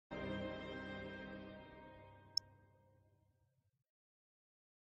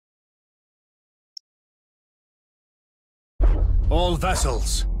All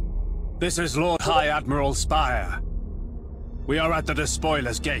vessels, this is Lord High Admiral Spire. We are at the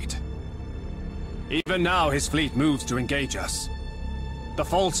Despoiler's gate. Even now his fleet moves to engage us. The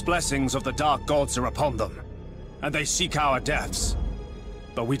false blessings of the Dark Gods are upon them, and they seek our deaths.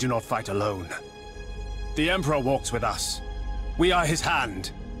 But we do not fight alone. The Emperor walks with us. We are his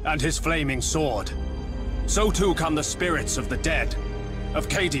hand, and his flaming sword. So too come the spirits of the dead, of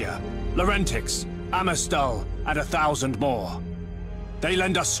Cadia, Laurentix, Amistal, and 1,000 more. They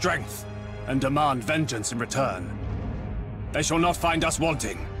lend us strength, and demand vengeance in return. They shall not find us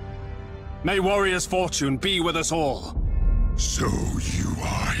wanting. May warrior's fortune be with us all. So you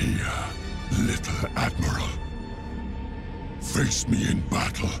are here, little Admiral. Face me in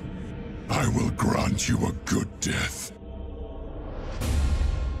battle. I will grant you a good death.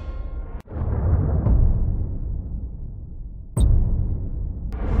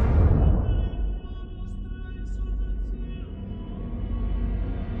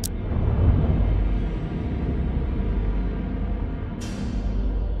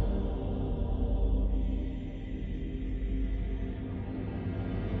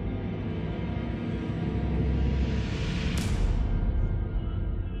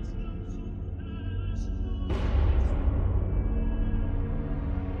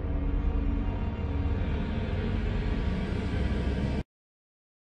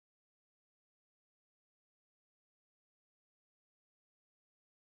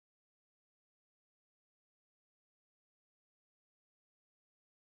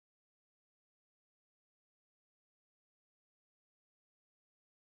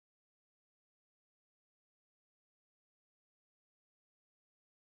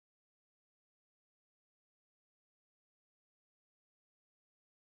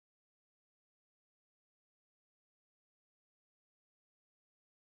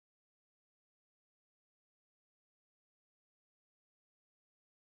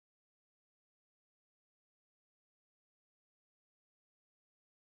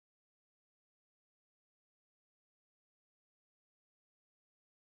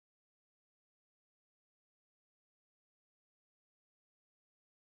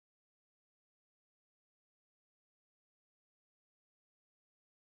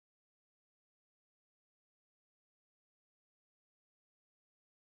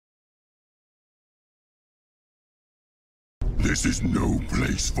 This is no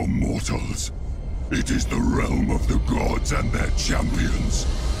place for mortals. It is the realm of the gods and their champions.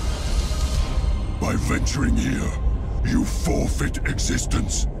 By venturing here, you forfeit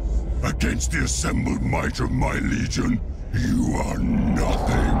existence. Against the assembled might of my legion, you are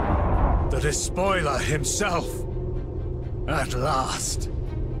nothing. The Despoiler himself! At last!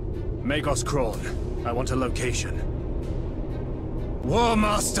 Magos Krawn, I want a location. War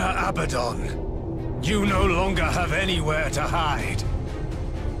Master Abaddon! You no longer have anywhere to hide.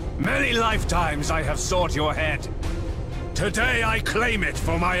 Many lifetimes I have sought your head. Today I claim it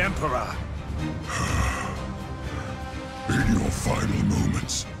for my Emperor. In your final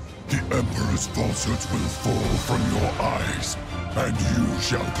moments, the Emperor's falsehoods will fall from your eyes, and you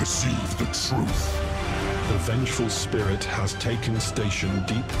shall perceive the truth. The vengeful spirit has taken station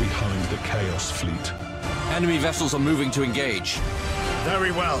deep behind the Chaos Fleet. Enemy vessels are moving to engage.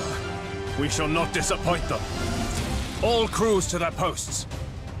 Very well. We shall not disappoint them. All crews to their posts.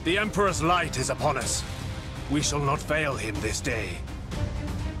 The Emperor's light is upon us. We shall not fail him this day.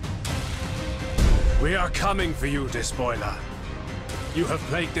 We are coming for you, Despoiler. You have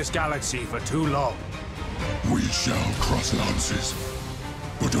plagued this galaxy for too long. We shall cross lances,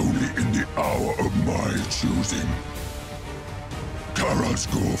 but only in the hour of my choosing. Kara's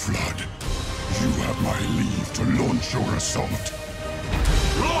Goreflood, you have my leave to launch your assault.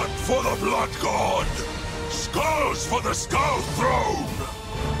 Blood for the Blood God! Skulls for the Skull Throne!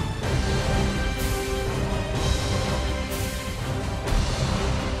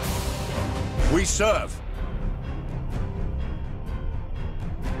 We serve.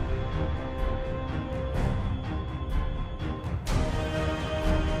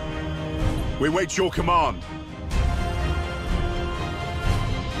 We wait your command.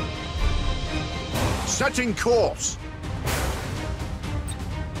 Setting course.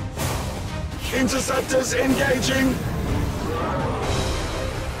 Interceptors engaging!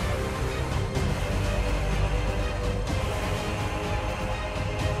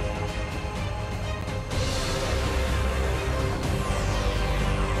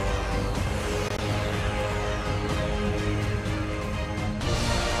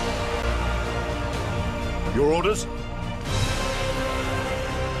 Your orders?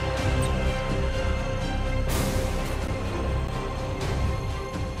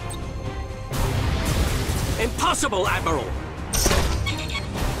 Impossible, Admiral!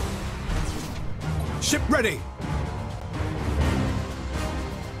 Ship ready!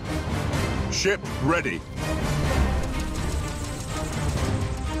 Ship ready.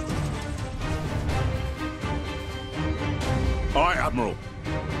 Aye, Admiral.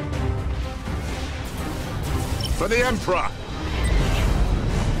 For the Emperor!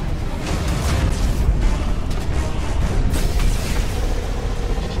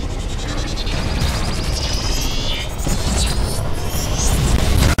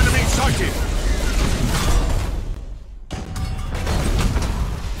 Enemy sighted!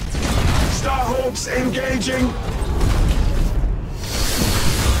 Starhawks engaging!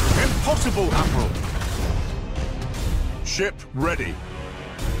 Impossible, Admiral! Ship ready.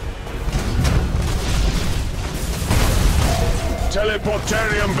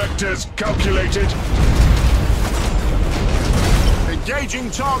 Teleportarium vectors calculated. Engaging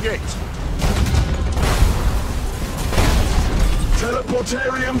target!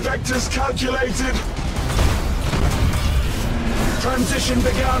 Teleportarium vectors calculated. Transition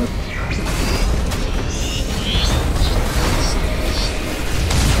begun.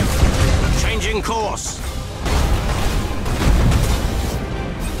 Changing course.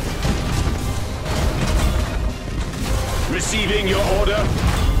 Receiving your order.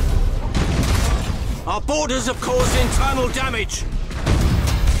 Our boarders have caused internal damage.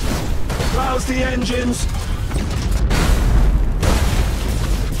 Rouse the engines.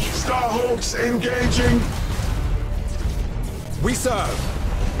 Starhawks engaging. We serve!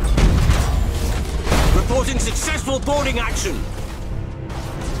 Reporting successful boarding action.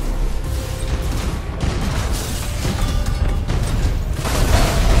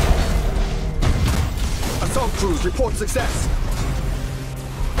 Assault crews report success!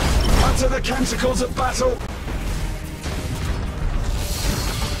 Utter the canticles of battle.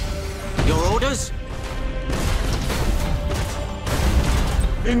 Your orders?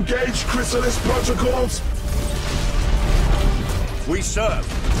 Engage chrysalis protocols. We serve.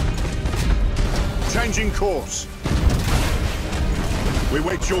 Changing course. We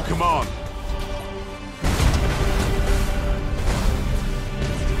wait your command.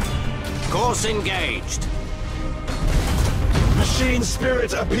 Course engaged. Machine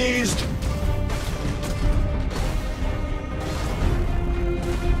spirit appeased.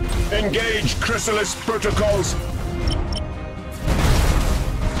 Engage chrysalis protocols.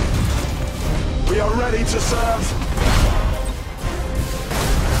 We are ready to serve.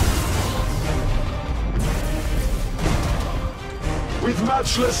 With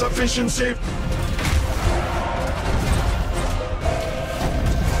matchless efficiency.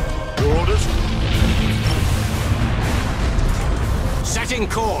 Your orders? Setting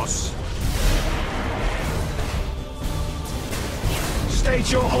course.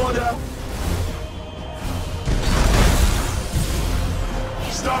 State your order.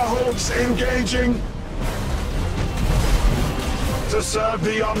 Starhawks engaging. To serve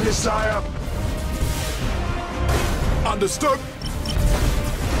the Omnisire. Understood!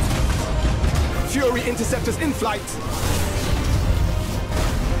 Fury interceptors in flight!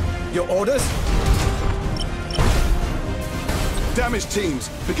 Your orders? Damage teams,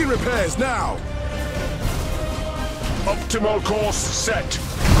 begin repairs now! Optimal course set.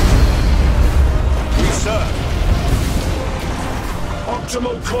 We serve.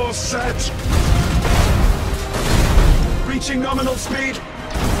 Optimal course set. Reaching nominal speed.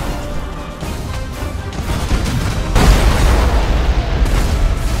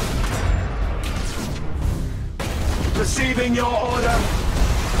 Receiving your order.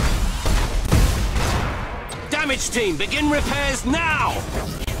 Damage team, begin repairs now!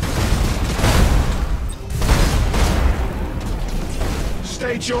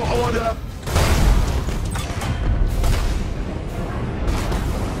 State your order.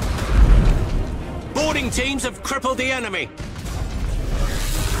 Boarding teams have crippled the enemy.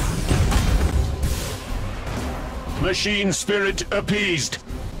 Machine spirit appeased.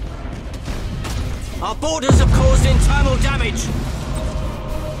 Our boarders have caused internal damage.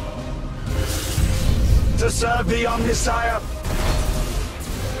 To serve the Omnisire.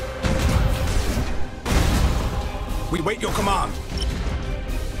 We wait your command.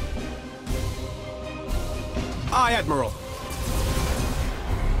 Aye, Admiral.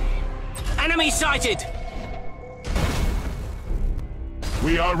 Enemy sighted!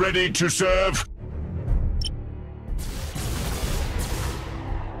 We are ready to serve.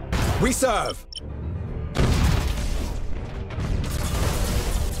 We serve!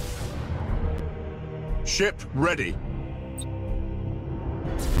 Ship ready.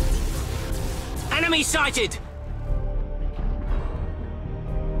 Enemy sighted!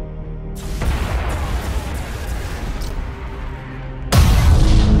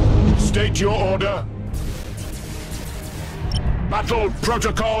 State your order. Battle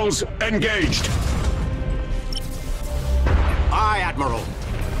protocols engaged. Aye, Admiral.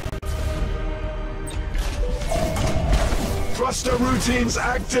 Thruster routines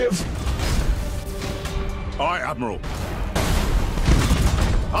active. Aye, Admiral.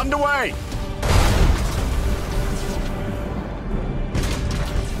 Underway!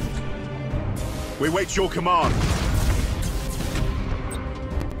 We wait your command.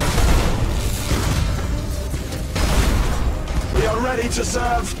 We are ready to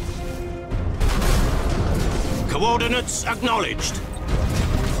serve. Coordinates acknowledged.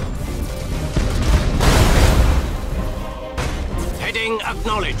 Heading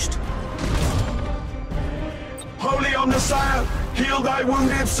acknowledged. Holy Omnissiah, heal thy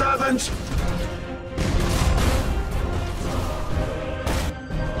wounded servant.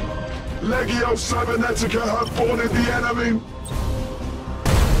 Legio Cybernetica have boarded the enemy.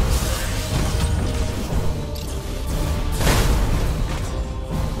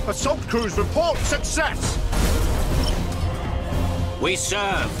 Assault crews report success! We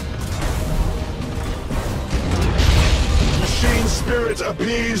serve. Machine spirit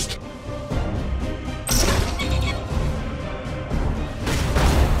appeased.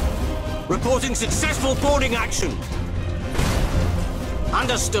 Reporting successful boarding action.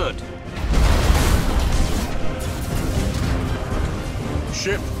 Understood.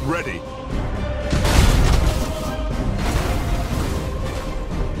 Ship ready.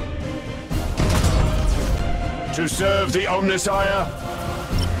 To serve the Omnissiah.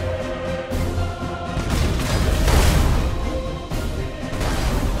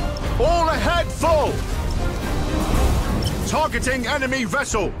 All ahead full! Targeting enemy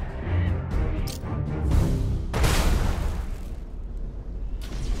vessel.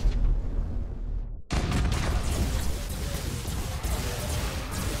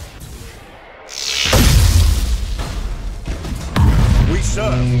 We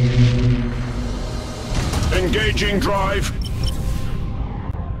serve. Engaging drive.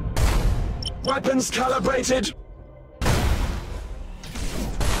 Weapons calibrated.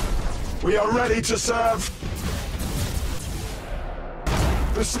 We are ready to serve.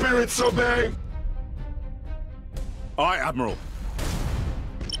 The spirits obey. Aye, Admiral.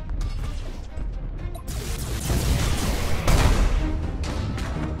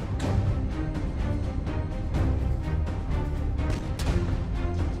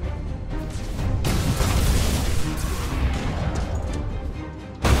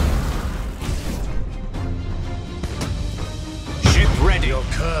 Your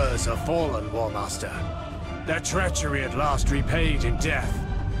curs have fallen, War Master. Their treachery at last repaid in death.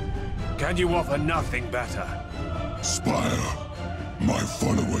 Can you offer nothing better? Spire, my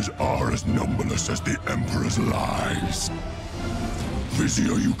followers are as numberless as the Emperor's lies.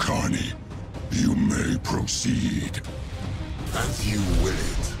 Vizier Yukani, you may proceed. As you will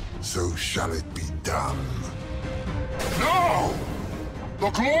it, so shall it be done. No! The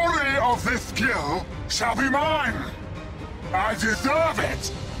glory of this kill shall be mine! I deserve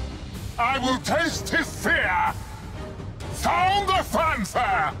it! I will taste his fear! Sound the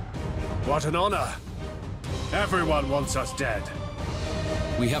fanfare! What an honor! Everyone wants us dead.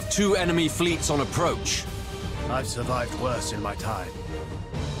 We have 2 enemy fleets on approach. I've survived worse in my time.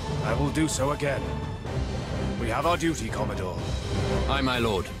 I will do so again. We have our duty, Commodore. Aye, my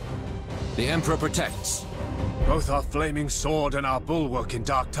lord. The Emperor protects. Both our flaming sword and our bulwark in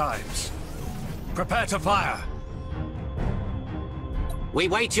dark times. Prepare to fire! We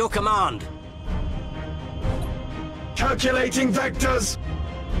wait your command. Calculating vectors!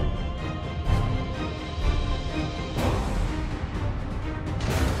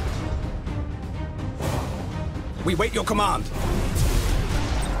 We wait your command.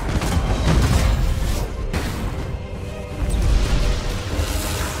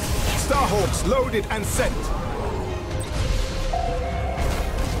 Starhawks loaded and sent.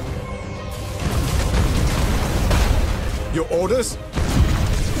 Your orders?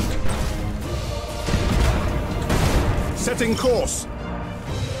 Setting course.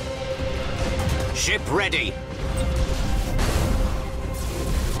 Ship ready.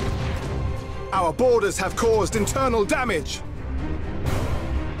 Our boarders have caused internal damage.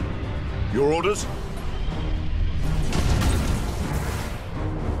 Your orders?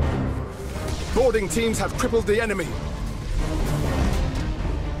 Boarding teams have crippled the enemy.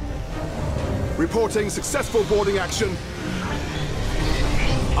 Reporting successful boarding action.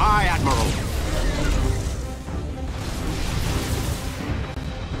 Aye, Admiral.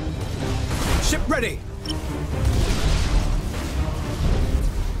 Ship ready.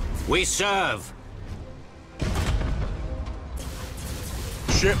 We serve.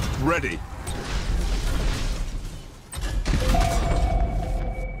 Ship ready.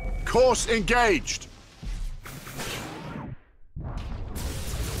 course engaged.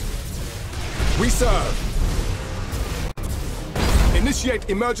 We serve. Initiate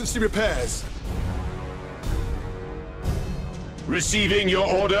emergency repairs. Receiving your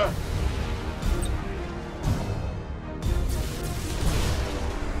order.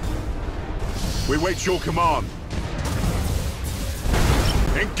 We wait your command.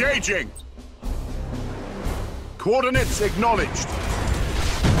 Engaging! Coordinates acknowledged.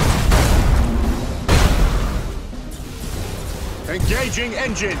 Engaging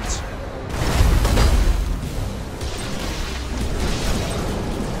engines.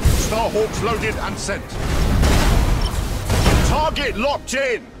 Starhawks loaded and sent. Target locked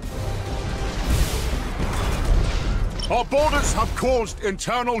in. Our boarders have caused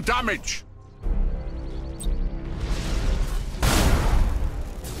internal damage.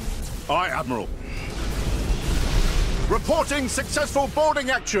 Aye, Admiral. Reporting successful boarding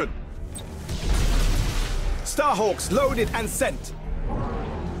action. Starhawks loaded and sent.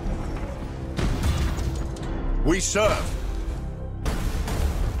 We serve.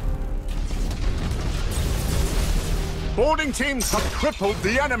 Boarding teams have crippled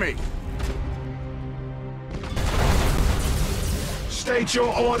the enemy. State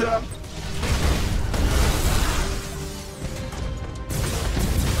your order.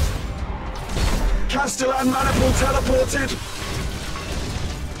 Castellan manifold teleported.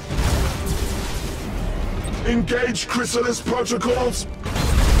 Engage chrysalis protocols.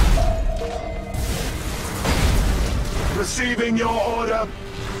 Receiving your order.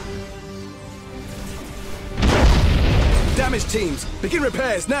 Damage teams, begin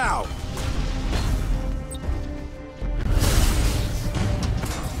repairs now!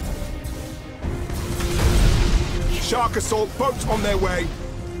 Shark assault boats on their way.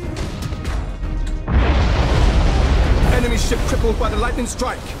 Enemy ship crippled by the lightning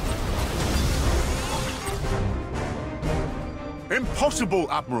strike.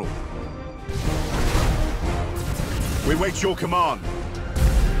 Impossible, Admiral. We wait your command.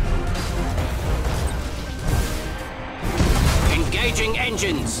 Engaging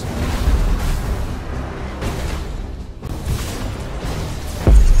engines.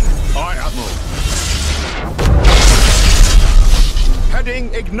 Aye, Admiral.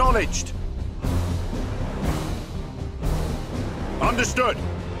 Heading acknowledged. Understood.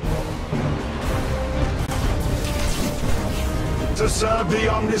 To serve the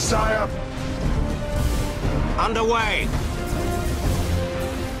Omnisire. Underway.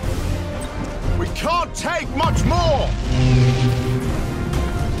 We can't take much more!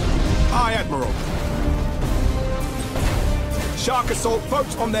 Aye, Admiral. Shark assault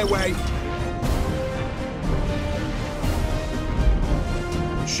boats on their way.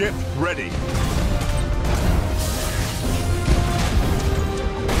 Ship ready.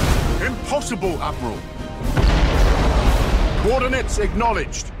 Impossible, Admiral. Coordinates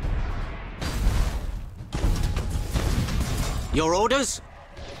acknowledged. Your orders?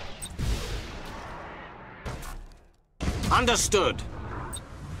 Understood.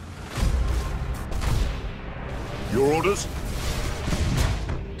 Your orders?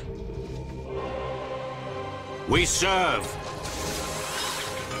 We serve.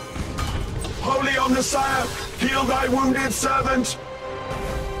 Holy Omnisire, heal thy wounded servant.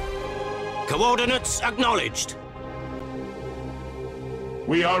 Coordinates acknowledged.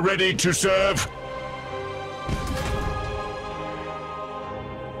 We are ready to serve.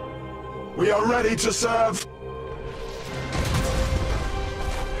 We are ready to serve.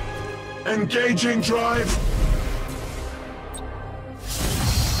 Engaging drive.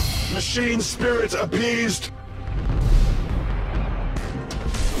 Machine spirit appeased.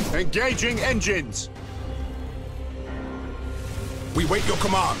 Engaging engines. We wait your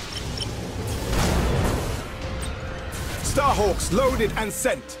command. Starhawks loaded and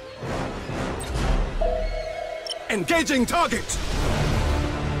sent. Engaging target.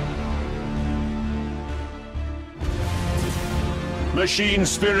 Machine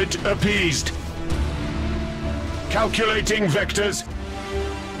spirit appeased. Calculating vectors.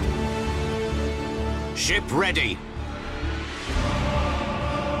 Ship ready.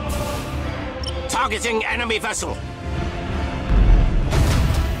 Targeting enemy vessel.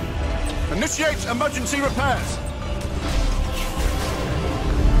 Initiate emergency repairs.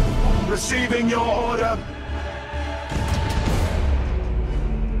 Receiving your order.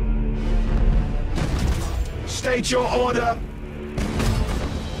 State your order.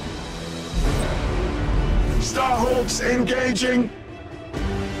 Starhawks engaging.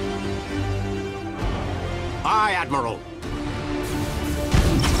 Aye, Admiral.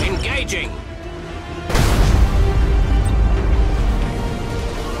 Engaging.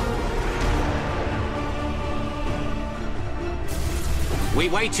 We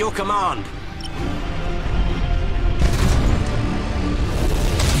wait your command.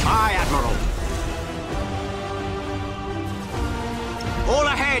 Aye, Admiral. All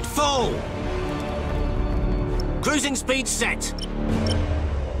ahead, full! Cruising speed set.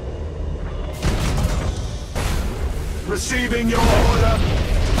 Receiving your order.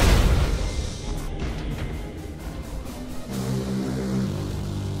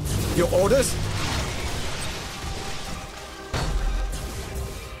 Your orders?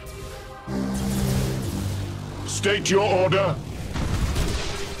 State your order.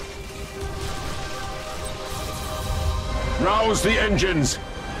 Rouse the engines.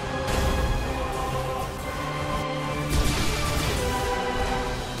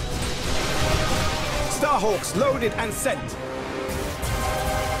 Starhawks loaded and sent.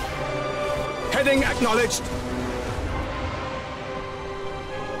 Heading acknowledged.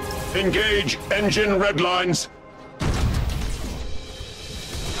 Engage engine red lines.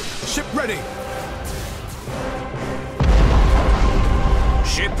 Ship ready.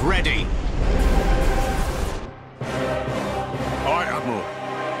 Ship ready. Aye, Admiral.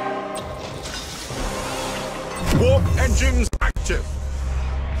 Warp engines active.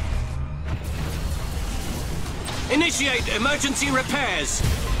 Initiate emergency repairs.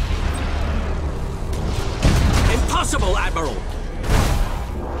 Impossible, Admiral.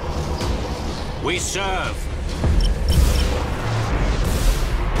 We serve.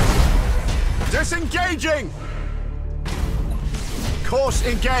 Disengaging! Course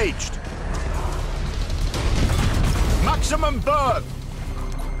engaged. Maximum burn.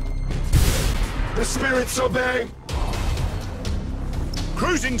 The spirits obey.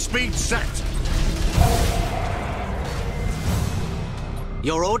 Cruising speed set.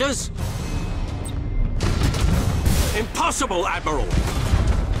 Your orders? Impossible, Admiral.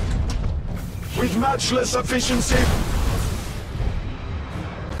 With matchless efficiency.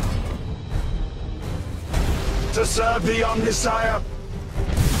 To serve the Omnisire.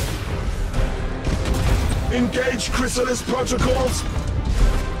 Engage Chrysalis protocols.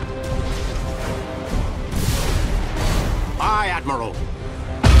 Aye, Admiral.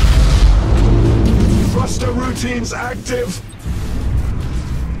 Thruster routines active.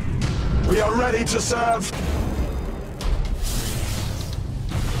 We are ready to serve.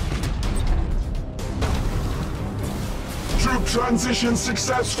 Troop transition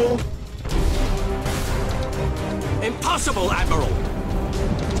successful. Impossible, Admiral.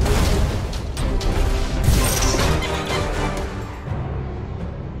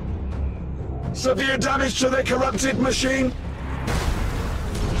 Severe damage to the corrupted machine.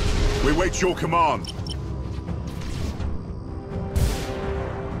 We wait your command.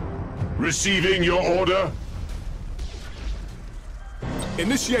 Receiving your order.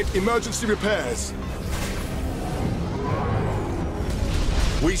 Initiate emergency repairs.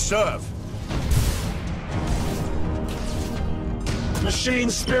 We serve.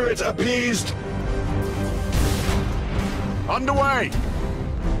 Machine spirit appeased. Underway.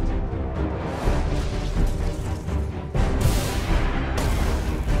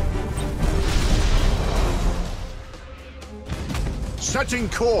 Setting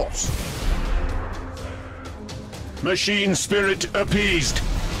course. Machine spirit appeased.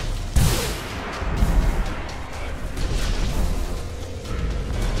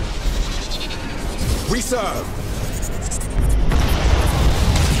 We serve.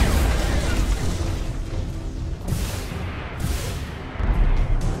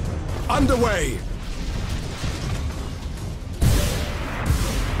 Underway.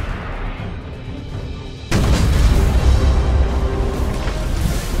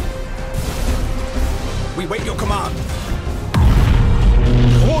 We wait your command.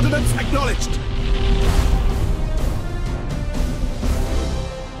 Coordinates acknowledged.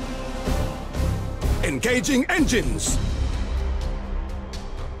 Engaging engines.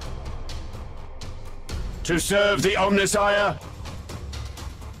 To serve the Omnisire.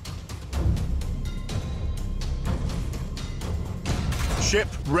 Ship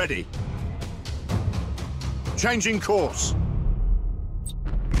ready. Changing course.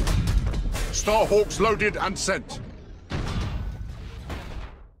 Starhawks loaded and sent.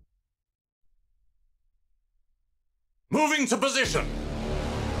 Moving to position.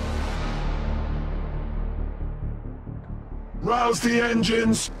 Rouse the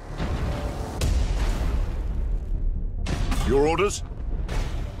engines. Your orders?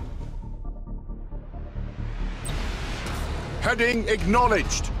 Heading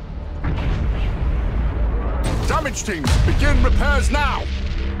acknowledged. Damage teams, begin repairs now.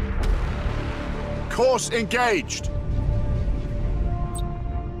 Course engaged.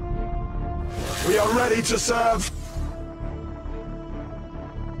 We are ready to serve.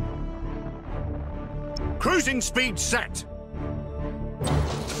 Cruising speed set.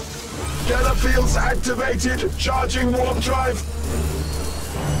 Gather fields activated. Charging warp drive.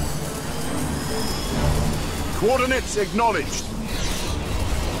 Coordinates acknowledged.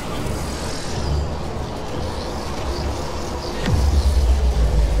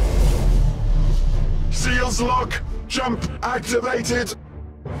 Seals lock. Jump activated.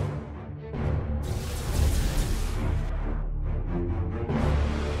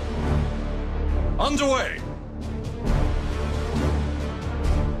 Underway!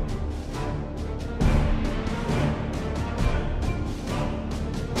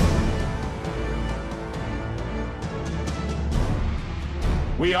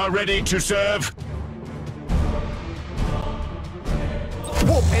 We are ready to serve.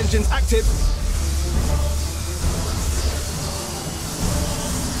 Warp engines active.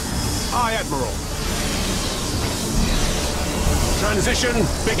 Aye, Admiral. Transition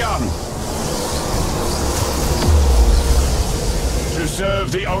begun. To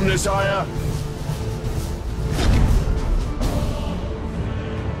serve the Omnisire.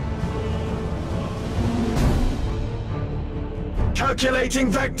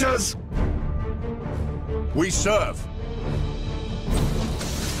 Calculating vectors. We serve.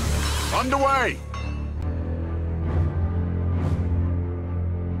 Underway.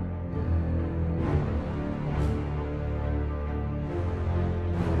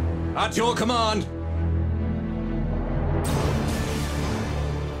 At your command!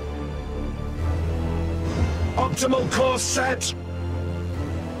 Optimal course set.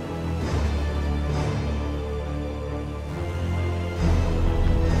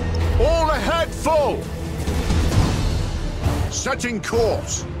 All ahead full. Setting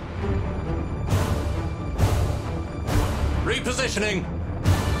course. Repositioning!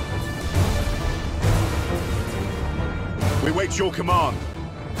 We wait your command.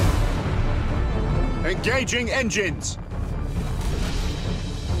 Engaging engines.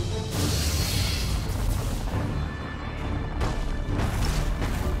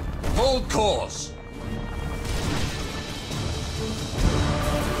 Hold course!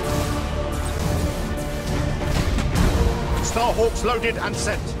 Starhawks loaded and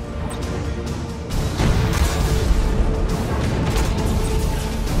set.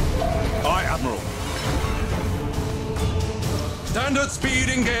 Aye, Admiral. Standard speed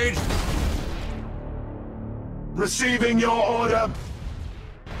engaged! Receiving your order.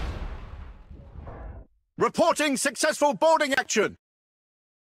 Reporting successful boarding action.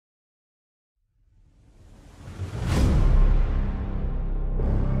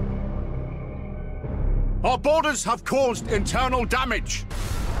 Our boarders have caused internal damage.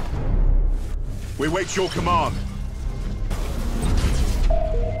 We wait your command.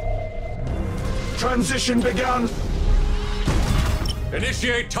 Transition begun.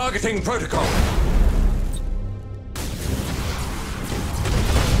 Initiate targeting protocol!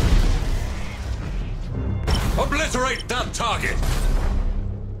 Obliterate that target!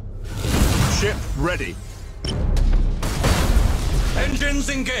 Ship ready. Engines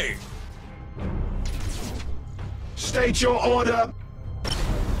engaged! State your order.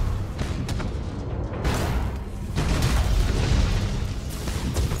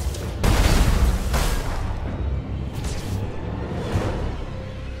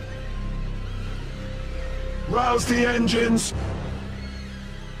 Rouse the engines.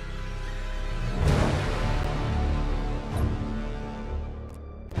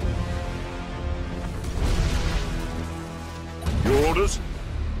 Your orders?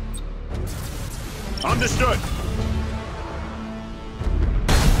 Understood.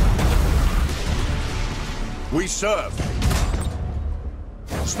 We serve.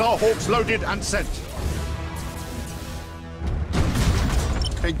 Starhawks loaded and sent.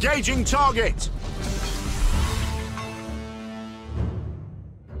 Engaging target.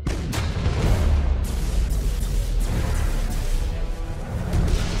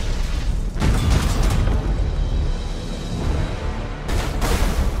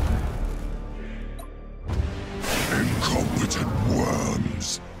 Incompetent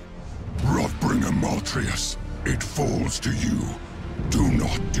worms. Wrathbringer Maltrius, it falls to you. Do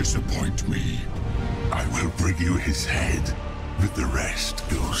not disappoint me. I will bring you his head, but the rest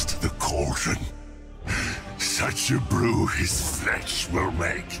goes to the cauldron. Such a brew his flesh will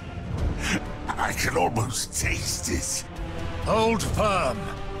make. I can almost taste it. Hold firm.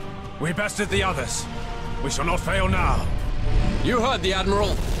 We bested the others. We shall not fail now. You heard the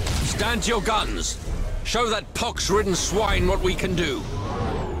Admiral. Stand to your guns. Show that pox-ridden swine what we can do.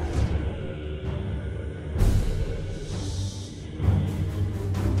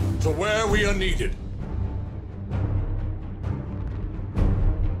 To where we are needed.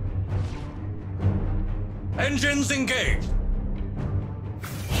 Engines engaged!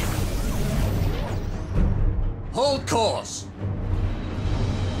 Hold course!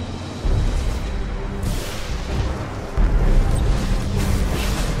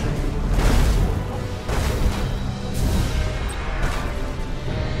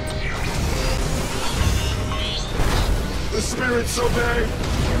 The spirits obey!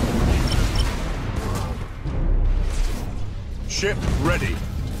 Ship ready.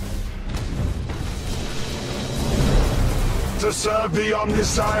 To serve the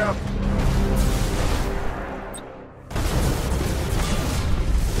Omnisire!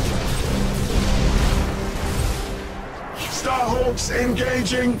 Starhawks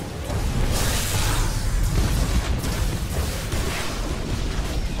engaging!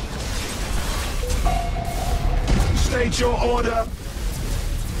 State your order!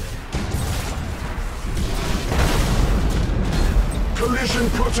 Collision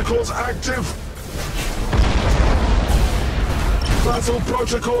protocols active! Battle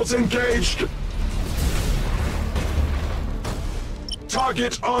protocols engaged!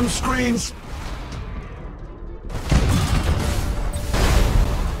 Target on screens!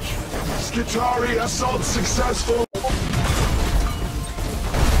 Skitari assault successful!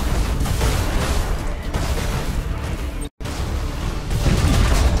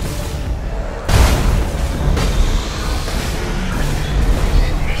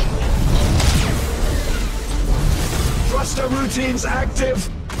 Thruster routines active!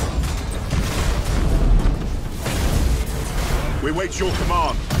 We wait your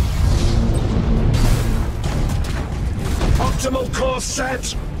command. Optimal course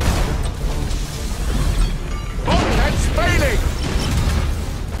set! Bulkheads failing!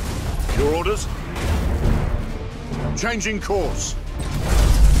 Your orders? Changing course.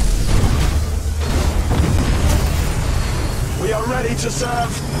 We are ready to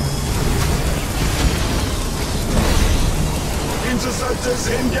serve! Interceptors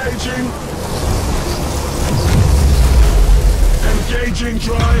engaging! Engaging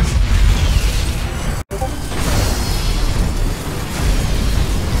drive!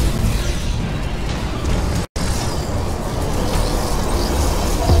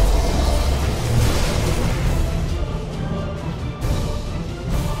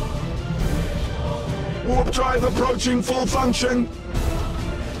 Warp drive approaching full function!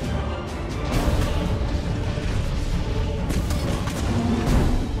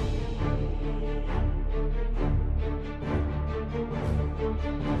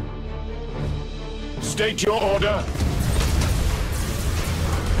 State your order!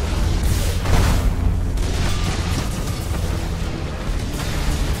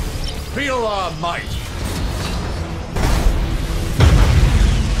 Feel our might.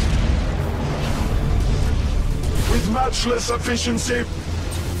 With matchless efficiency!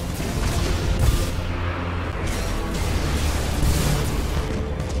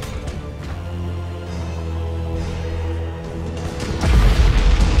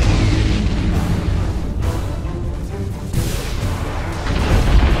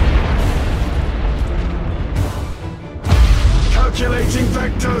 Calculating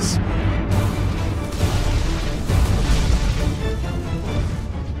vectors!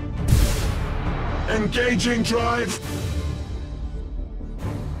 Engaging drive!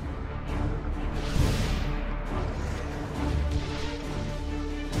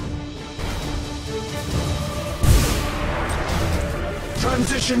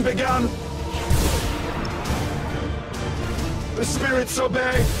 Transition begun! The spirits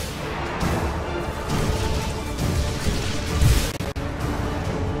obey!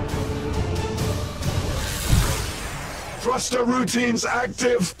 Thruster routines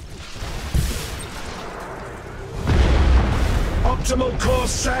active! Optimal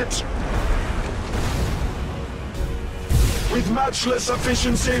course set! With matchless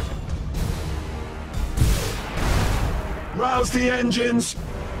efficiency! Rouse the engines!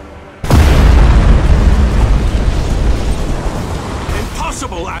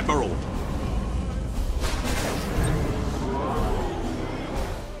 Impossible, Admiral!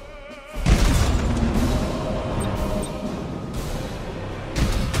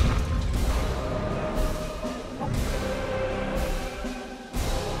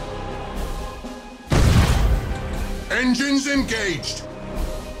 Engines engaged!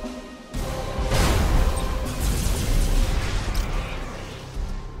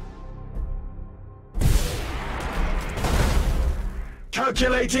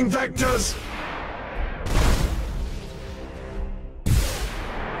 Calculating vectors!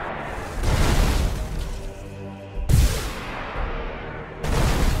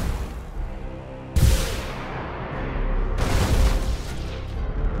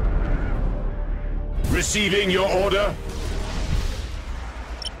 Receiving your order.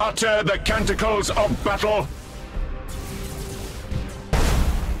 Utter the canticles of battle.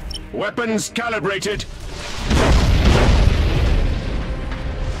 Weapons calibrated.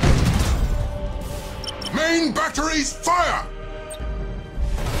 Main batteries, fire!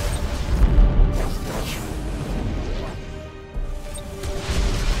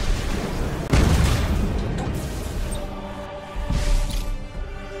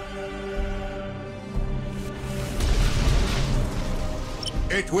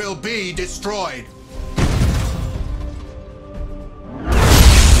 It will be destroyed.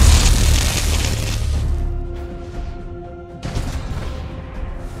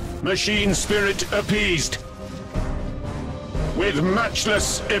 Machine spirit appeased. With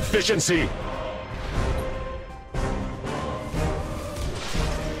matchless efficiency.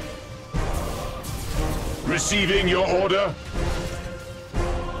 Receiving your order.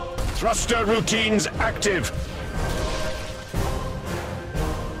 Thruster routines active.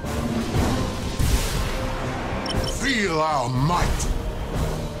 Feel our might.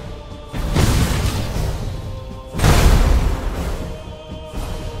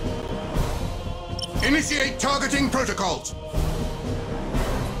 Initiate targeting protocols.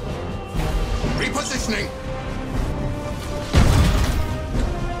 Repositioning.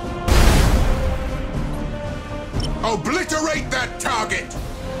 Obliterate that target.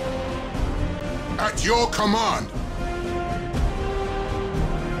 At your command.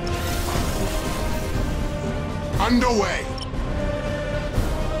 Underway.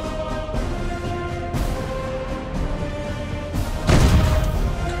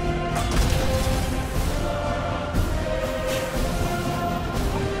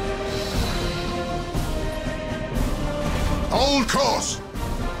 Hold course.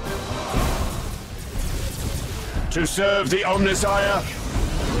 To serve the Omnissiah.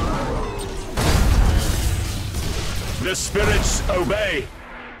 The spirits obey.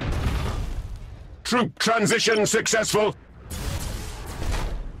 Troop transition successful.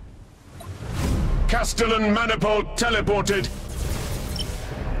 Castellan manifold teleported.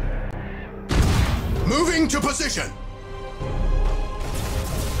 Moving to position.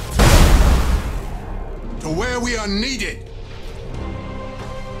 To where we are needed.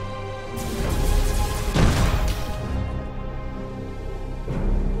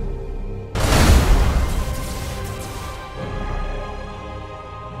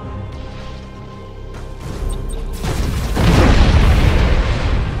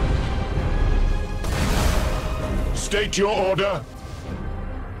 State your order.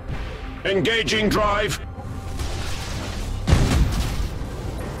 Engaging drive.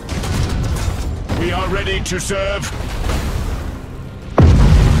 We are ready to serve.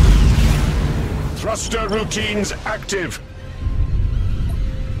 Thruster routines active.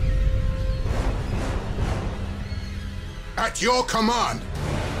 At your command.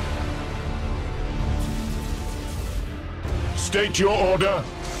 State your order.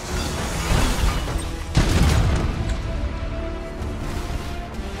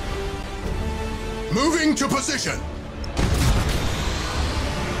 Moving to position.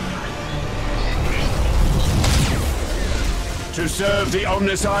 To serve the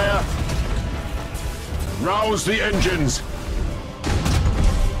Omnissiah. Rouse the engines.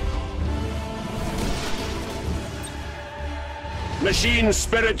 Machine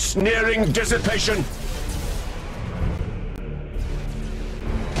spirits nearing dissipation.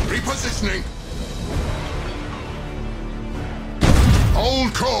 Repositioning.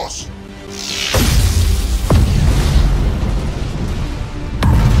 Hold course.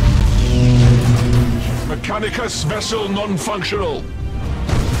 Mechanicus vessel non-functional.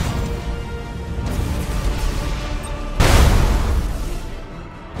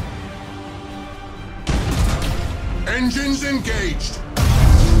 Engines engaged.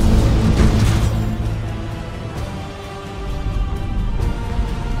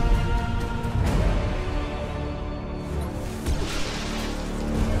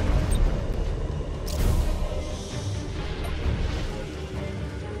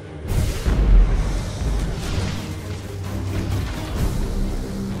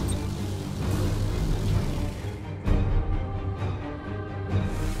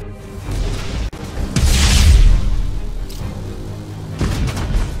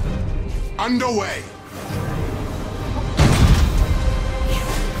 Underway.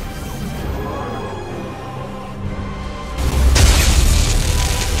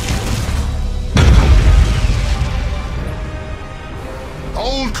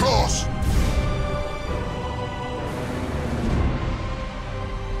 Hold course.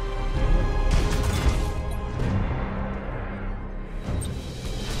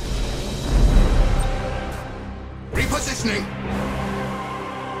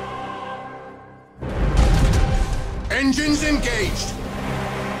 Engines engaged.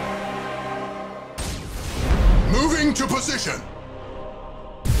 Moving to position.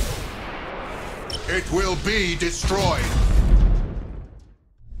 It will be destroyed.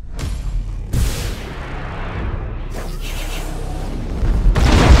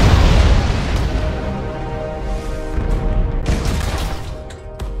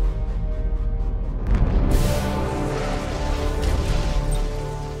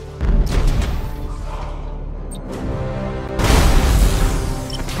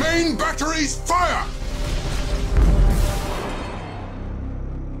 Main batteries fire!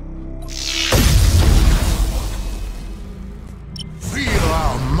 Feel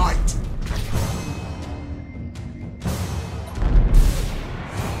our might!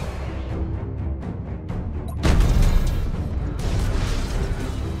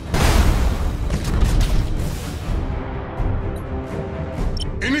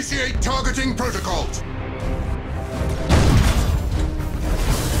 Initiate targeting protocols!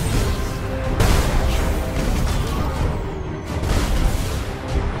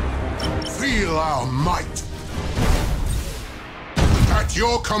 Feel our might! At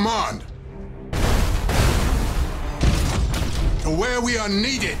your command! To where we are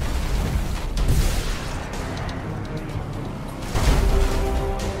needed!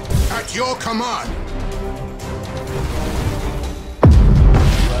 At your command!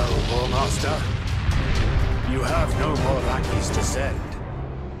 Well, Warmaster, you have no more lackeys to send.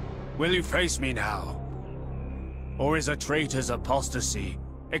 Will you face me now? Or is a traitor's apostasy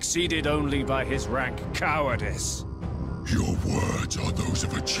exceeded only by his rank cowardice? Your words are those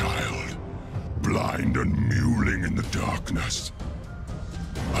of a child, blind and mewling in the darkness.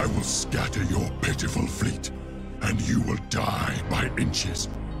 I will scatter your pitiful fleet, and you will die by inches,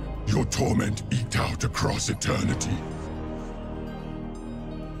 your torment eked out across eternity.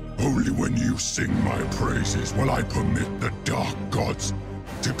 Only when you sing my praises will I permit the dark gods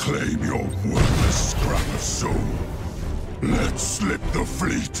to claim your worthless scrap of soul. Let's slip the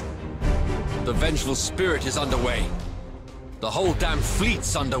fleet! The vengeful spirit is underway. The whole damn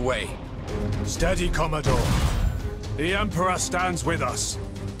fleet's underway. Steady, Commodore. The Emperor stands with us.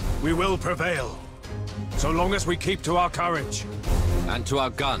 We will prevail. So long as we keep to our courage. And to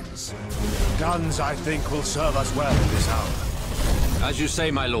our guns. Guns, I think, will serve us well in this hour. As you say,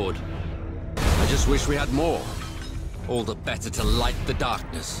 my lord. I just wish we had more. All the better to light the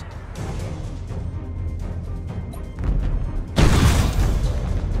darkness.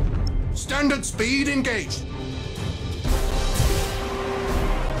 Standard speed engaged.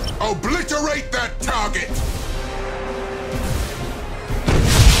 Obliterate that target!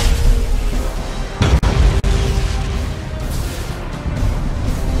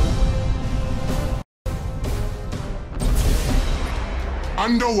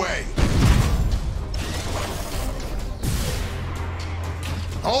 Underway.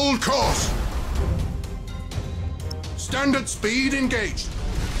 Hold course. Standard speed engaged.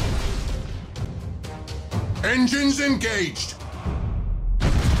 Engines engaged.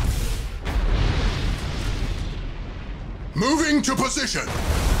 Moving to position.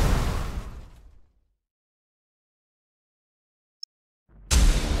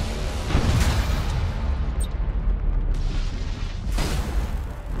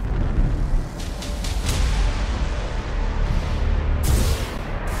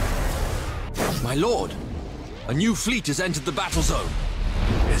 My lord, a new fleet has entered the battle zone.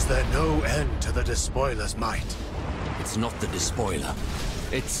 Is there no end to the Despoiler's might? It's not the Despoiler.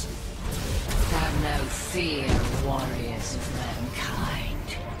 It's... Have no fear, warriors of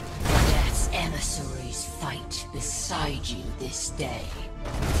mankind. Death's emissaries fight beside you this day.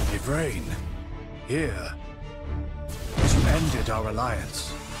 Yvraine, here. As you ended our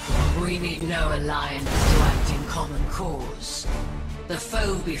alliance. We need no alliance to act in common cause. The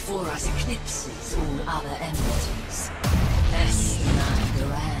foe before us eclipses all other enmities.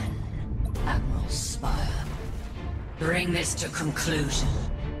 Admiral Spire. Bring this to conclusion.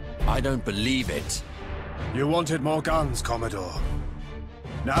 I don't believe it. You wanted more guns, Commodore.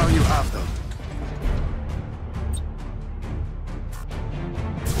 Now you have them.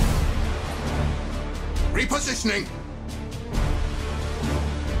 Repositioning.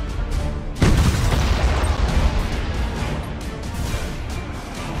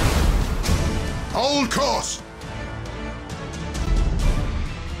 Hold course.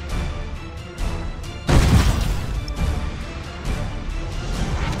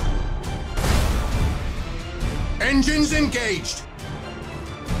 Engines engaged.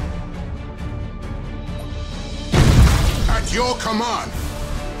 At your command.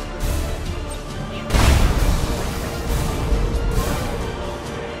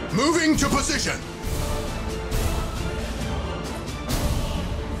 Moving to position.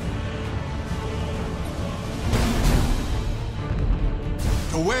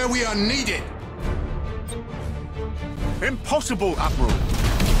 where we are needed! Impossible, Admiral!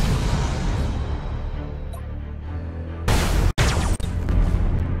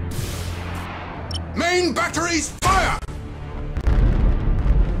 Main batteries, fire!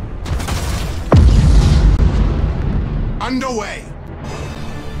 Underway!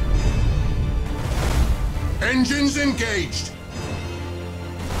 Engines engaged!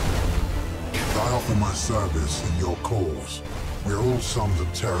 I offer my service in your cause. We're all sons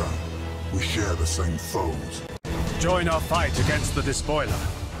of terror. We share the same foes. Join our fight against the Despoiler.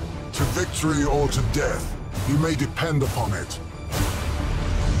 To victory or to death, you may depend upon it.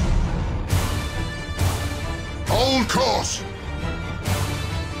 Hold course!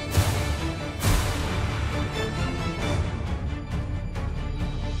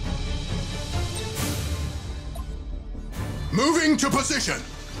 Moving to position!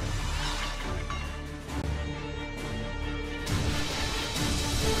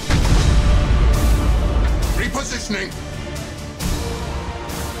 Repositioning!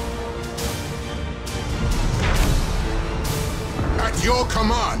 At your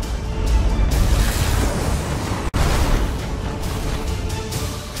command!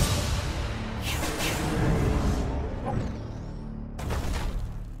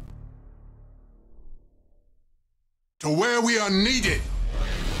 To where we are needed!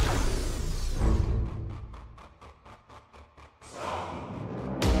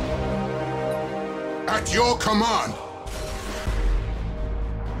 At your command!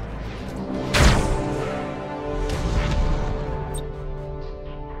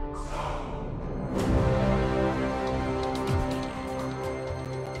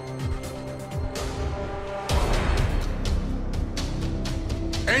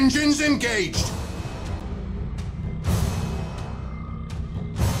 Engines engaged!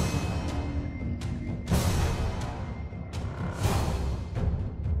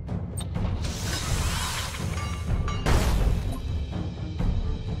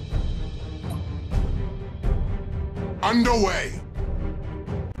 Underway!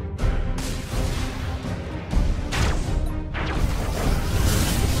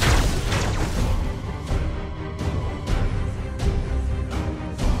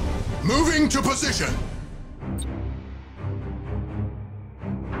 Moving to position!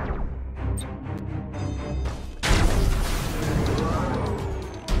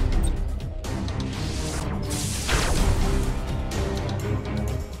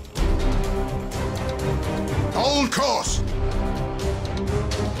 Hold course!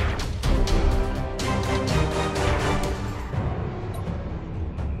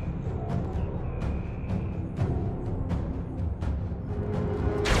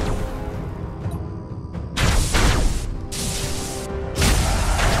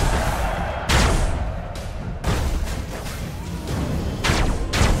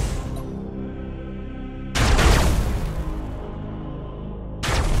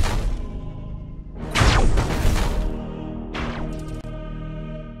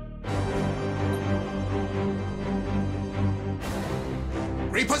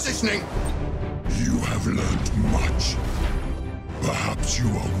 Repositioning! You have learned much. Perhaps you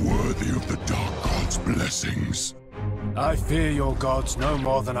are worthy of the Dark God's blessings. I fear your gods no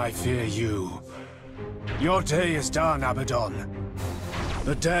more than I fear you. Your day is done, Abaddon.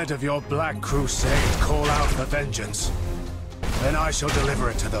 The dead of your Black Crusade call out for vengeance. Then I shall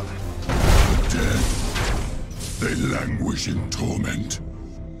deliver it to them. Dead. They languish in torment.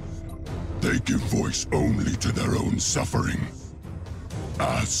 They give voice only to their own suffering.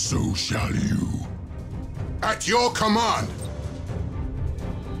 As so shall you. At your command!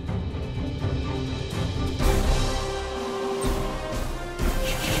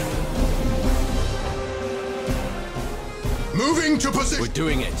 Moving to position! We're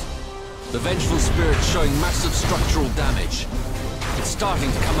doing it. The Vengeful Spirit's showing massive structural damage. It's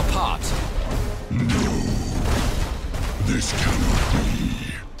starting to come apart. No. This cannot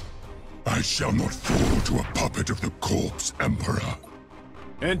be. I shall not fall to a puppet of the Corpse Emperor.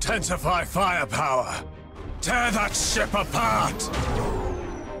 Intensify firepower! Tear that ship apart!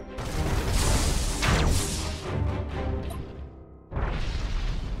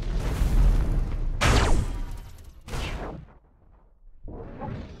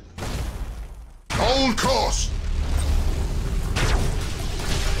 Hold course!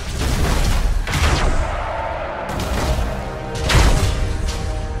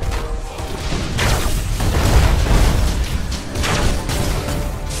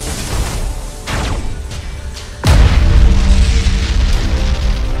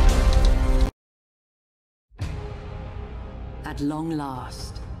 At long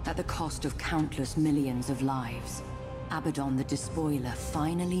last, at the cost of countless millions of lives, Abaddon the Despoiler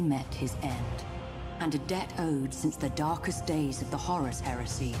finally met his end, and a debt owed since the darkest days of the Horus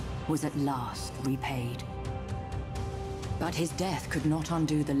Heresy was at last repaid. But his death could not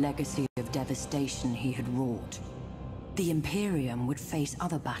undo the legacy of devastation he had wrought. The Imperium would face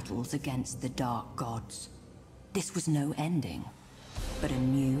other battles against the Dark Gods. This was no ending, but a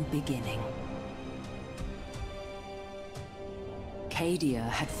new beginning. Cadia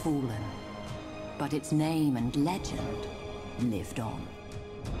had fallen, but its name and legend lived on.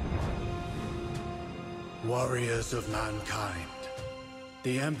 Warriors of mankind,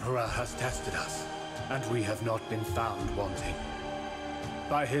 the Emperor has tested us, and we have not been found wanting.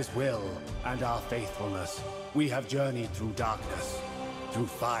 By his will and our faithfulness, we have journeyed through darkness, through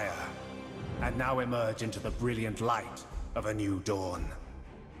fire, and now emerge into the brilliant light of a new dawn.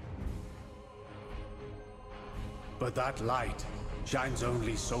 But that light shines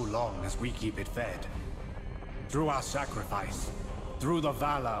only so long as we keep it fed. Through our sacrifice, through the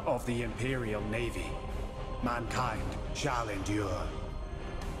valor of the Imperial Navy, mankind shall endure.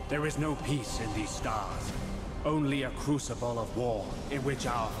 There is no peace in these stars, only a crucible of war in which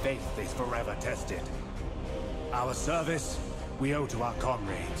our faith is forever tested. Our service we owe to our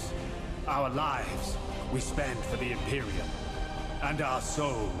comrades. Our lives we spend for the Imperium. And our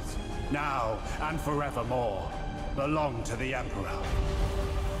souls, now and forevermore, belong to the Emperor.